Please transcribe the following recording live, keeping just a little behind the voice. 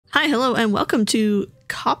Hi, hello, and welcome to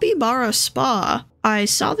Capybara Spa. I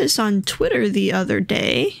saw this on Twitter the other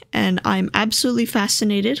day, and I'm absolutely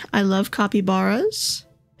fascinated. I love capybaras,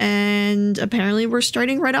 and apparently we're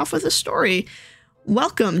starting right off with a story.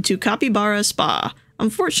 Welcome to Capybara Spa.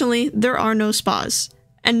 Unfortunately, there are no spas,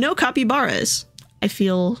 and no capybaras. I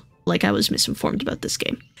feel like I was misinformed about this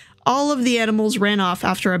game. All of the animals ran off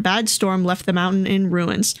after a bad storm left the mountain in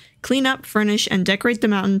ruins. Clean up, furnish, and decorate the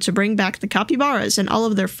mountain to bring back the capybaras and all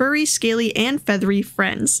of their furry, scaly, and feathery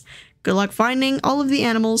friends. Good luck finding all of the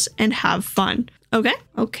animals and have fun. Okay?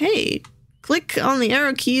 Okay. Click on the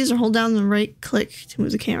arrow keys or hold down the right click to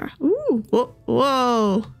move the camera. Ooh. Whoa.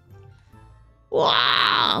 Whoa.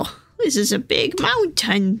 Wow. This is a big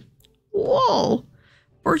mountain. Whoa.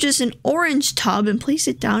 Purchase an orange tub and place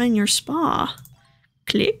it down in your spa.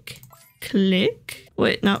 Click. Click.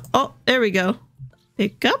 Wait, no. Oh, there we go.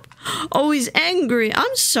 Pick up. Oh, he's angry.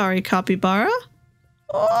 I'm sorry, capybara.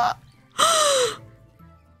 Oh,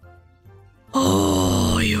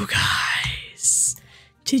 oh, you guys.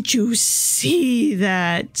 Did you see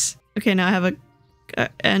that? Okay, now I have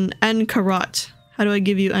an carrot. How do I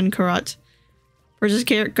give you an carrot? Purchase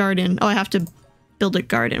carrot garden. Oh, I have to build a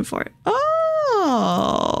garden for it.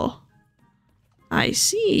 Oh. I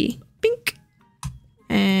see. Pink.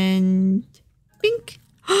 And pink.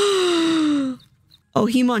 Oh,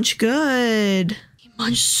 he munched good. He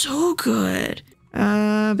munched so good. Pick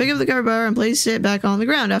up the capybara and place it back on the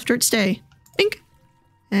ground after its day. Pink.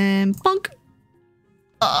 And punk.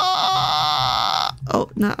 Oh,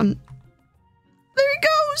 no, there he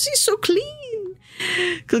goes. He's so clean.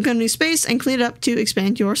 Click on new space and clean it up to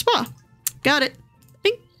expand your spa. Got it.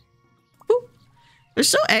 Pink. Ooh. They're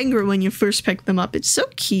so angry when you first pick them up. It's so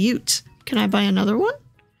cute. Can I buy another one?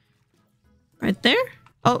 Right there.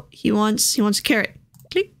 Oh, he wants a carrot.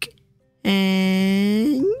 Click.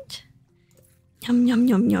 And yum yum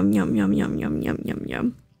yum yum yum yum yum yum yum yum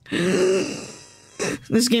yum.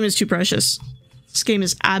 This game is too precious. This game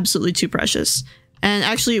is absolutely too precious. And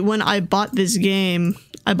actually, when I bought this game,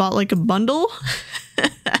 I bought like a bundle.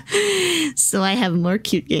 So I have more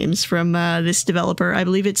cute games from this developer. I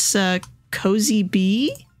believe it's Cozy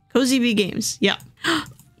Bee? Cozy Bee Games. Yeah.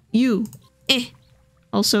 You.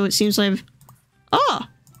 Also, it seems like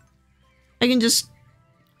I can just...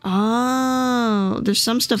 Oh, there's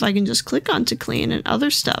some stuff I can just click on to clean, and other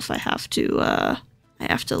stuff I have to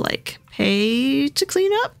like pay to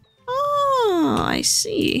clean up. Oh, I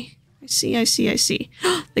see. I see.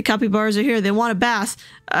 The capybaras are here. They want a bath.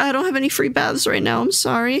 I don't have any free baths right now. I'm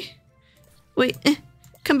sorry. Wait,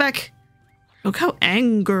 come back. Look how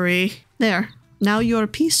angry. There. Now you're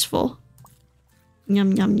peaceful.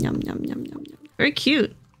 Yum, yum, yum, yum, yum, yum, yum. Very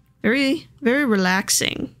cute. Very, very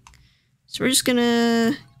relaxing. So we're just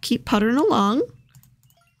gonna keep puttering along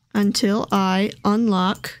until I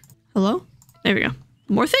unlock... Hello? There we go.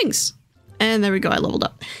 More things. And there we go. I leveled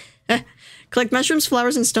up. Collect mushrooms,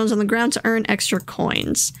 flowers, and stones on the ground to earn extra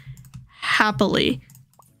coins. Happily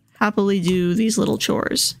do these little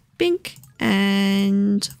chores. Bink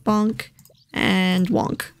and bonk and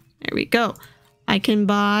wonk. There we go. I can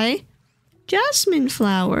buy jasmine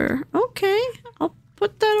flower. Okay, I'll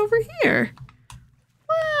put that over here.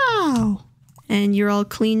 Wow. And you're all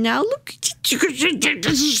clean now. Look at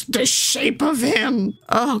the shape of him.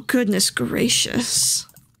 Oh, goodness gracious.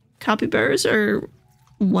 Capybaras are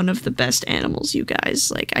one of the best animals, you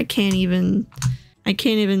guys. Like, I can't even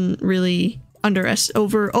really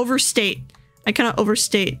overstate. I cannot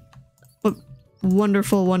overstate what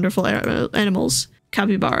wonderful animals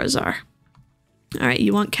capybaras are. All right,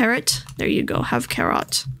 you want carrot? There you go. Have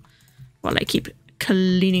carrot. While I keep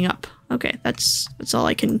cleaning up. Okay, that's all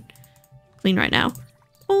I can clean right now.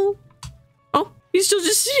 Oh, he's still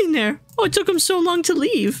just sitting there. Oh, it took him so long to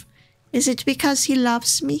leave. Is it because he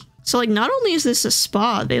loves me? So, like, not only is this a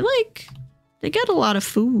spa, they get a lot of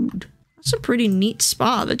food. That's a pretty neat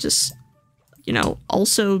spa that just, you know,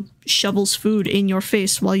 also shovels food in your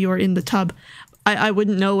face while you're in the tub. I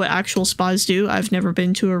wouldn't know what actual spas do. I've never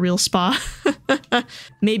been to a real spa.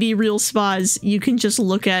 Maybe real spas, you can just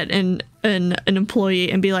look at an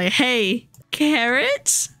employee and be like, hey,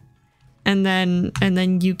 carrots? And then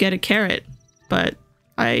you get a carrot. But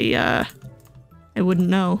I wouldn't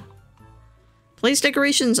know. Place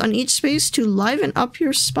decorations on each space to liven up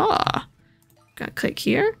your spa. Gotta click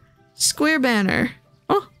here. Square banner.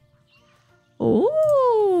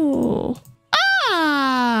 Oh.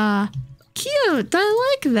 Ah! Cute.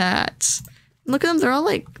 I like that. Look at them. They're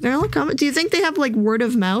all comment. Do you think they have like word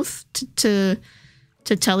of mouth to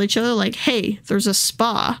tell each other like, hey, there's a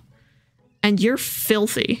spa and you're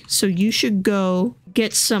filthy, so you should go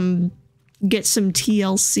get some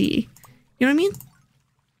TLC. You know what I mean?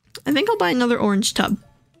 I think I'll buy another orange tub.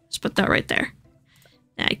 Just put that right there.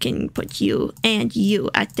 I can put you and you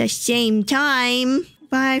at the same time.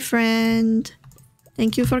 Bye, friend.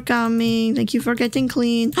 Thank you for coming. Thank you for getting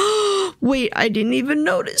clean. Wait, I didn't even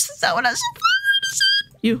notice. Is that what I said?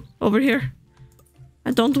 You, over here.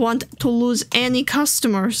 I don't want to lose any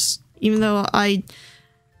customers. Even though I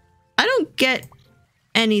don't get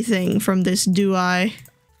anything from this, do I?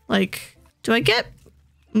 Like, do I get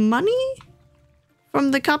money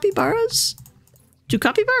from the capybaras? Do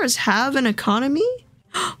capybaras have an economy?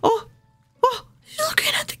 Oh, you're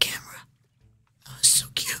looking at the camera. That was so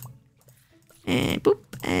cute. And boop,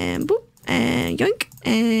 and yoink,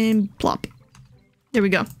 and plop. There we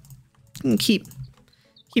go. And keep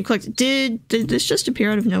collecting. Did this just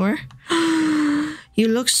appear out of nowhere? You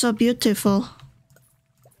look so beautiful.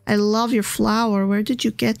 I love your flower. Where did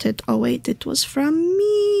you get it? Oh wait, it was from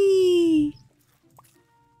me.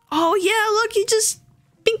 Oh yeah, look, you just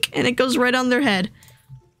pink, and it goes right on their head.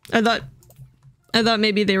 I thought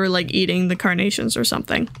maybe they were like eating the carnations or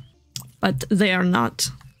something, but they are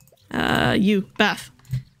not. You, Beth,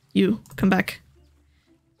 you come back.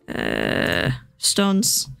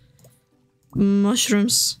 Stones,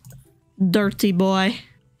 mushrooms, dirty boy.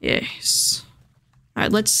 Yes. All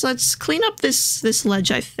right, let's clean up this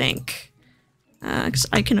ledge. I think, because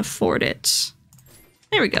I can afford it.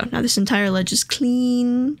 There we go. Now this entire ledge is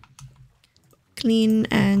clean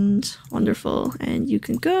and wonderful, and you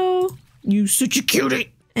can go. You such a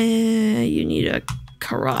cutie. You need a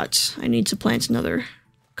carrot. I need to plant another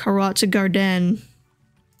carrot garden.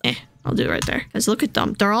 I'll do it right there. Guys, look at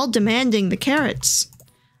them. They're all demanding the carrots.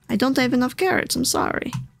 I don't have enough carrots. I'm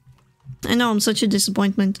sorry. I know, I'm such a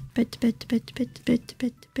disappointment.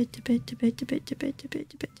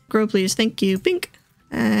 Grow, please. Thank you. Pink.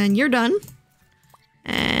 And you're done.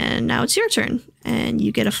 And now it's your turn. And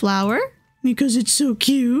you get a flower because it's so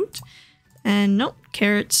cute. And nope,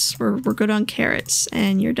 carrots. We're good on carrots.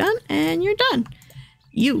 And you're done. And you're done.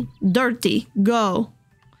 You, dirty, go.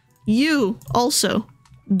 You, also,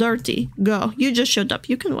 dirty, go. You just showed up.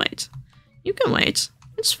 You can wait. You can wait.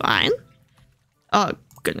 It's fine. Oh,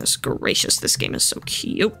 goodness gracious. This game is so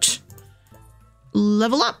cute.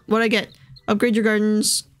 Level up. What'd I get? Upgrade your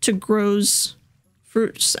gardens to grows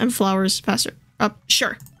fruits and flowers faster.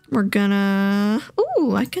 Sure. We're gonna...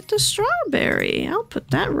 Ooh, I get the strawberry. I'll put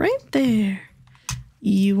that right there.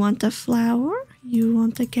 You want a flower, you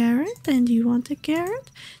want a carrot, and you want a carrot.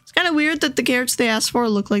 It's kind of weird that the carrots they asked for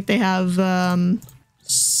look like they have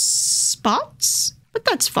spots, but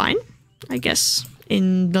that's fine. I guess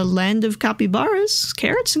in the land of capybaras,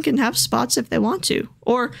 carrots can have spots if they want to.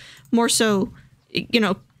 Or more so, you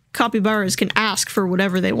know, capybaras can ask for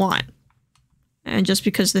whatever they want. And just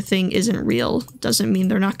because the thing isn't real doesn't mean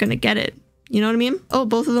they're not going to get it. You know what I mean? Oh,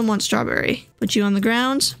 both of them want strawberry. Put you on the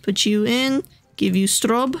ground, put you in, give you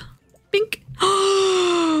strob. Pink.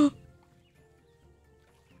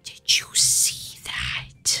 Did you see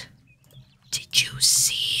that? Did you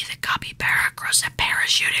see the capybara grows a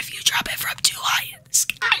parachute if you drop it from too high in the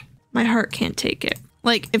sky? My heart can't take it.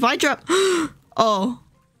 Like, if I drop... Oh.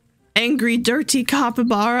 Angry, dirty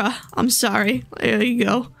capybara. I'm sorry. There you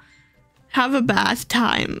go. Have a bath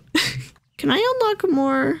time. Can I unlock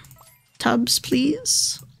more tubs,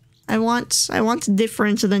 please? I want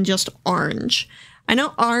different than just orange. I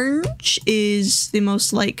know orange is the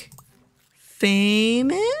most, like,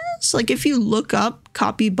 famous. Like, if you look up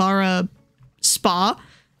Capybara Spa,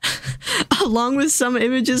 along with some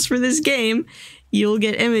images for this game, you'll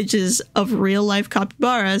get images of real-life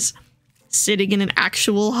capybaras sitting in an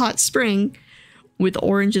actual hot spring with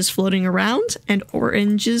oranges floating around and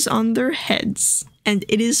oranges on their heads. And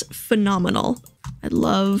it is phenomenal. I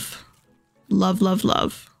love, love, love,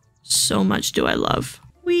 love. So much do I love.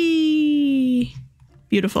 Whee!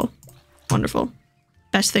 Beautiful. Wonderful.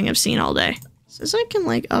 Best thing I've seen all day. It says I can,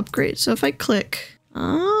 like, upgrade. So if I click...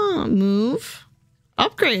 move.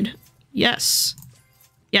 Upgrade. Yes.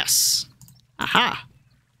 Yes. Aha.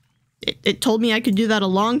 It told me I could do that a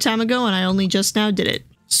long time ago, and I only just now did it.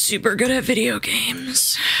 Super good at video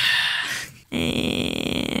games.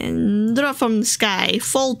 And drop from the sky.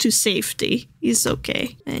 Fall to safety. Is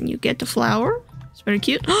okay. And you get the flower. It's very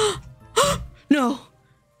cute. No.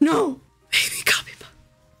 No. Baby capybara.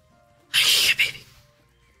 Baby.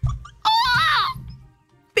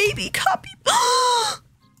 Baby capybara.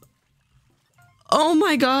 Oh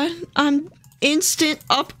my god. Instant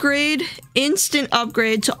upgrade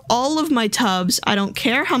to all of my tubs. I don't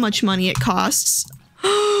care how much money it costs.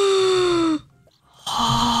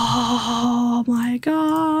 Oh my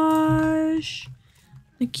gosh.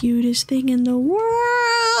 The cutest thing in the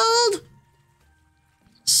world.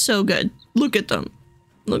 So good. Look at them.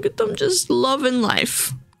 Look at them just loving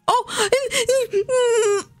life. Oh!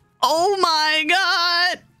 Oh my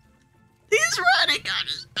god! He's running on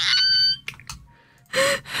his back!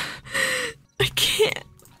 I can't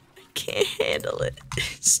handle it.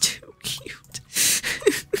 It's too cute.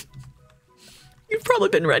 You've probably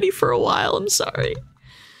been ready for a while, I'm sorry.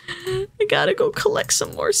 I gotta go collect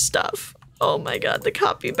some more stuff. Oh my god, the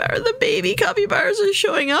capybara, the baby capybaras are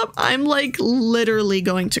showing up. I'm like literally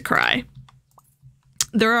going to cry.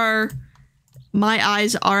 My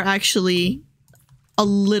eyes are actually a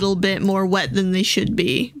little bit more wet than they should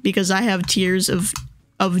be because I have tears of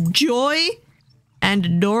joy and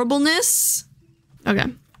adorableness.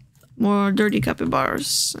 Okay. More dirty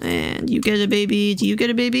capybaras. And you get a baby. Do you get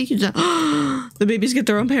a baby? The babies get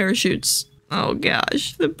their own parachutes. Oh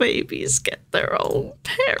gosh, the babies get their own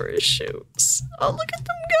parachutes. Oh, look at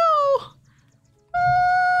them go.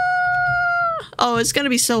 Oh, it's gonna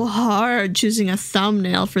be so hard choosing a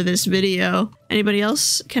thumbnail for this video. Anybody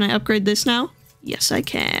else? Can I upgrade this now? Yes, I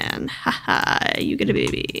can. Haha, you get a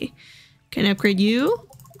baby. Can I upgrade you?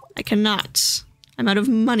 I cannot. I'm out of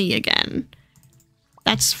money again.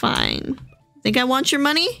 That's fine. Think I want your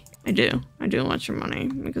money? I do. I do want your money.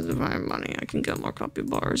 Because if I have money, I can get more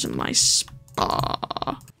capybaras in my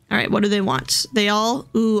spa. Alright, what do they want? They all...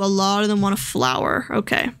 Ooh, a lot of them want a flower.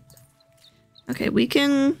 Okay. Okay, we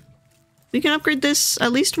can upgrade this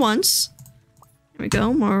at least once. Here we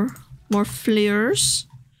go. More flowers.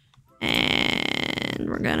 And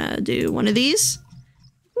we're gonna do one of these.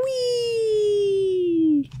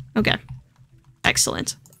 Whee! Okay.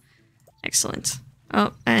 Excellent. Excellent.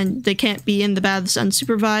 Oh, and they can't be in the baths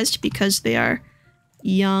unsupervised because they are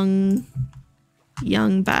young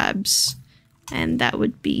babs. And that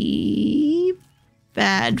would be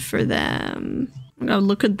bad for them. Oh,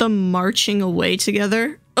 look at them marching away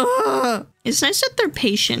together. Ugh! It's nice that they're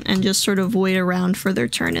patient and just sort of wait around for their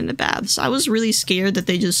turn in the baths. I was really scared that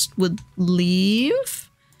they just would leave,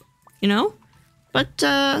 you know? But,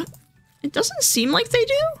 it doesn't seem like they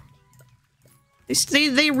do.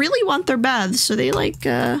 They really want their baths, so they like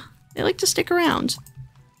to stick around.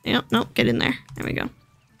 Yep, nope, get in there. There we go.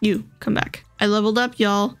 You, come back. I leveled up,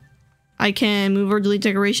 y'all. I can move or delete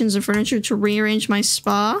decorations and furniture to rearrange my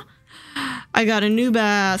spa. I got a new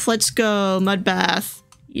bath. Let's go. Mud bath.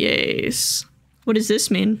 Yes. What does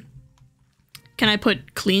this mean? Can I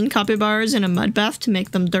put clean capybaras in a mud bath to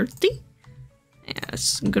make them dirty?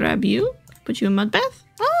 Yes. Grab you. Put you in mud bath.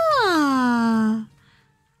 Ah.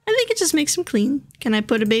 I think it just makes them clean. Can I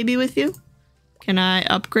put a baby with you? Can I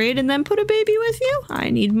upgrade and then put a baby with you?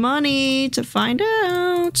 I need money to find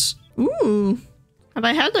out. Ooh. Have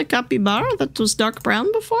I had a capybara that was dark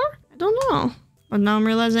brown before? I don't know. But now I'm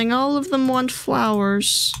realizing all of them want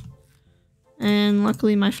flowers. And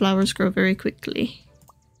luckily my flowers grow very quickly.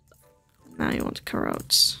 Now you want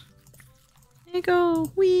carrots. There you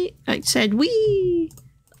go. Wee. I said wee.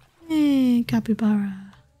 Hey,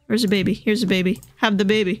 capybara. Where's the baby? Here's the baby. Have the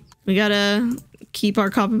baby. We gotta keep our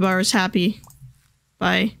capybaras happy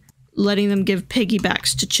by letting them give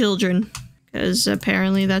piggybacks to children. Because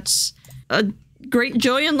apparently that's a great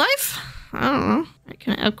joy in life? I don't know.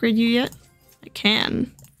 Can I upgrade you yet? I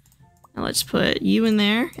can. Now let's put you in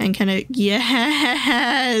there. And can I...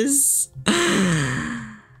 Yes!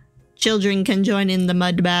 Children can join in the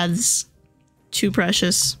mud baths. Too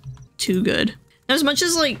precious. Too good. Now, as much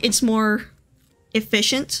as, like, it's more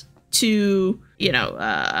efficient to, you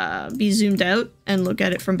know, be zoomed out and look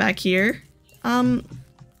at it from back here,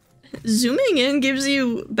 zooming in gives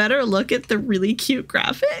you a better look at the really cute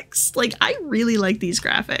graphics. Like, I really like these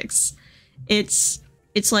graphics. It's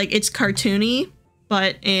like, it's cartoony,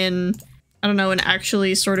 but in, I don't know, an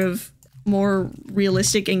actually sort of more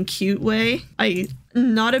realistic and cute way. I'm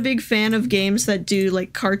not a big fan of games that do,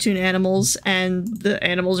 like, cartoon animals and the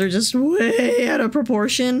animals are just way out of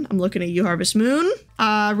proportion. I'm looking at you, Harvest Moon.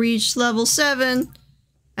 Reached level 7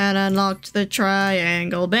 and unlocked the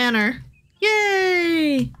triangle banner.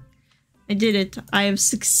 Yay! I did it. I have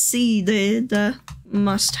succeeded.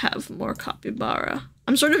 Must have more capybara.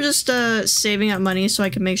 I'm sort of just saving up money so I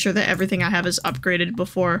can make sure that everything I have is upgraded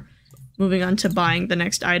before moving on to buying the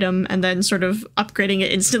next item and then sort of upgrading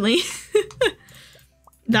it instantly.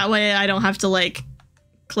 That way I don't have to, like,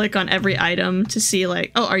 click on every item to see,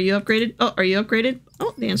 like, oh, are you upgraded? Oh, are you upgraded?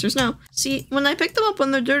 Oh, the answer is no. See, when I pick them up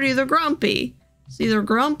when they're dirty, they're grumpy. See, they're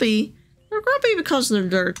grumpy. They're grumpy because they're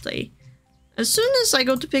dirty. As soon as I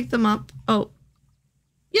go to pick them up... Oh.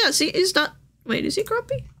 Yeah, see, he's not... Wait, is he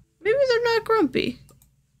grumpy? Maybe they're not grumpy.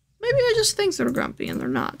 Maybe I just think they're grumpy and they're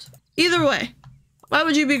not. Either way, why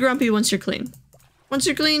would you be grumpy once you're clean? Once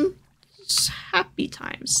you're clean, it's happy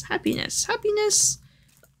times. Happiness. Happiness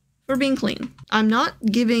for being clean. I'm not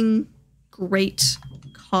giving great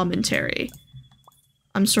commentary.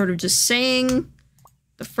 I'm sort of just saying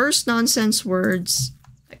the first nonsense words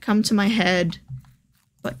that come to my head,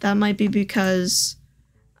 but that might be because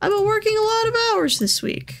I've been working a lot of hours this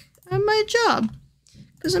week at my job,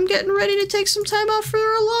 because I'm getting ready to take some time off for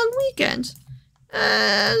a long weekend.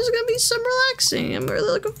 There's gonna be some relaxing. I'm really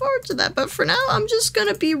looking forward to that, but for now, I'm just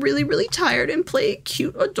gonna be really, really tired and play a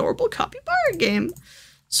cute, adorable capybara game.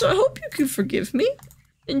 So I hope you can forgive me.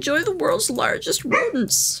 Enjoy the world's largest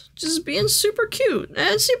rodents. Just being super cute.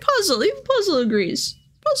 And see, Puzzle. Even Puzzle agrees.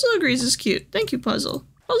 Puzzle agrees is cute. Thank you, Puzzle.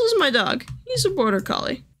 Puzzle's my dog. He's a border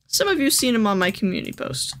collie. Some of you have seen him on my community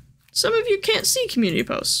post. Some of you can't see community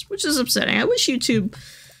posts, which is upsetting. I wish YouTube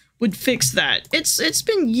would fix that. It's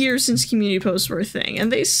been years since community posts were a thing, and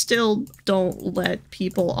they still don't let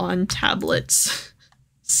people on tablets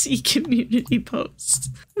see community posts,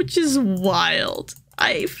 which is wild.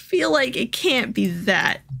 I feel like it can't be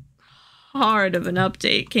that hard of an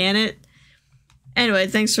update, can it? Anyway,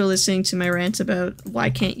 thanks for listening to my rant about why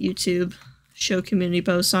can't YouTube show community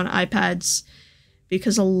posts on iPads,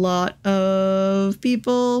 because a lot of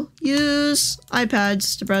people use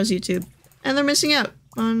iPads to browse YouTube, and they're missing out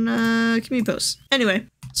on community posts. Anyway,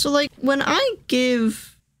 so like when I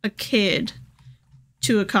give a kid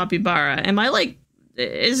to a capybara, am I like,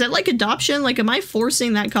 is that like adoption? Like, am I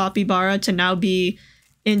forcing that capybara to now be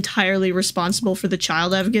entirely responsible for the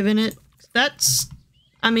child I've given it? That's,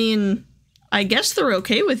 I mean, I guess they're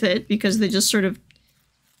okay with it because they just sort of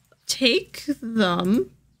take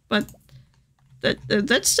them, but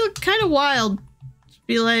that's still kind of wild to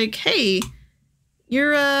be like, hey,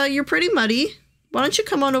 you're pretty muddy. Why don't you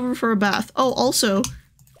come on over for a bath? Oh, also,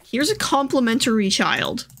 here's a complimentary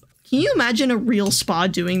child. Can you imagine a real spa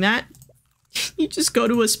doing that? You just go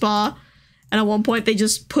to a spa, and at one point they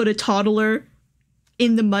just put a toddler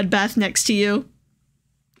in the mud bath next to you.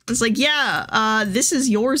 It's like, yeah, this is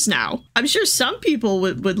yours now. I'm sure some people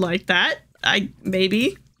would like that.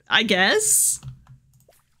 Maybe. I guess.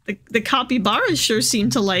 The capybaras sure seem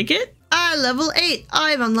to like it. Level 8.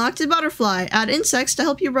 I've unlocked a butterfly. Add insects to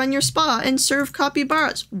help you run your spa and serve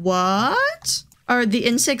capybaras. What? Are the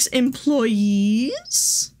insects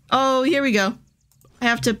employees? Oh, here we go. I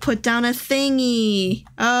have to put down a thingy.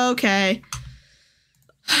 Okay.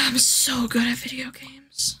 I'm so good at video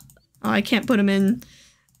games. Oh, I can't put him in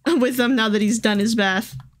with him now that he's done his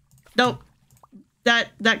bath. Nope. That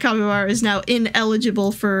capybara is now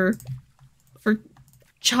ineligible for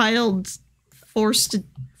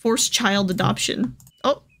forced child adoption.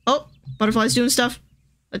 Oh, butterfly's doing stuff.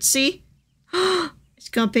 Let's see. It's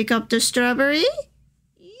gonna pick up the strawberry.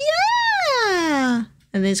 Yeah!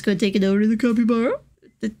 And then it's gonna take it over to the capybara.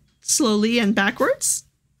 Slowly and backwards.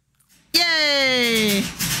 Yay!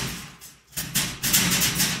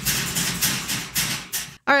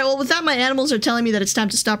 Alright, well with that, my animals are telling me that it's time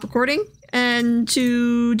to stop recording and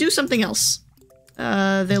to do something else.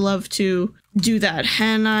 They love to do that,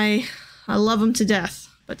 and I love them to death.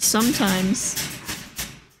 But sometimes...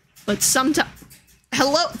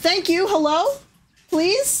 Hello? Thank you, hello?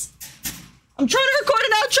 Please? I'm trying to record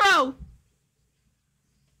an outro!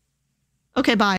 Okay, bye.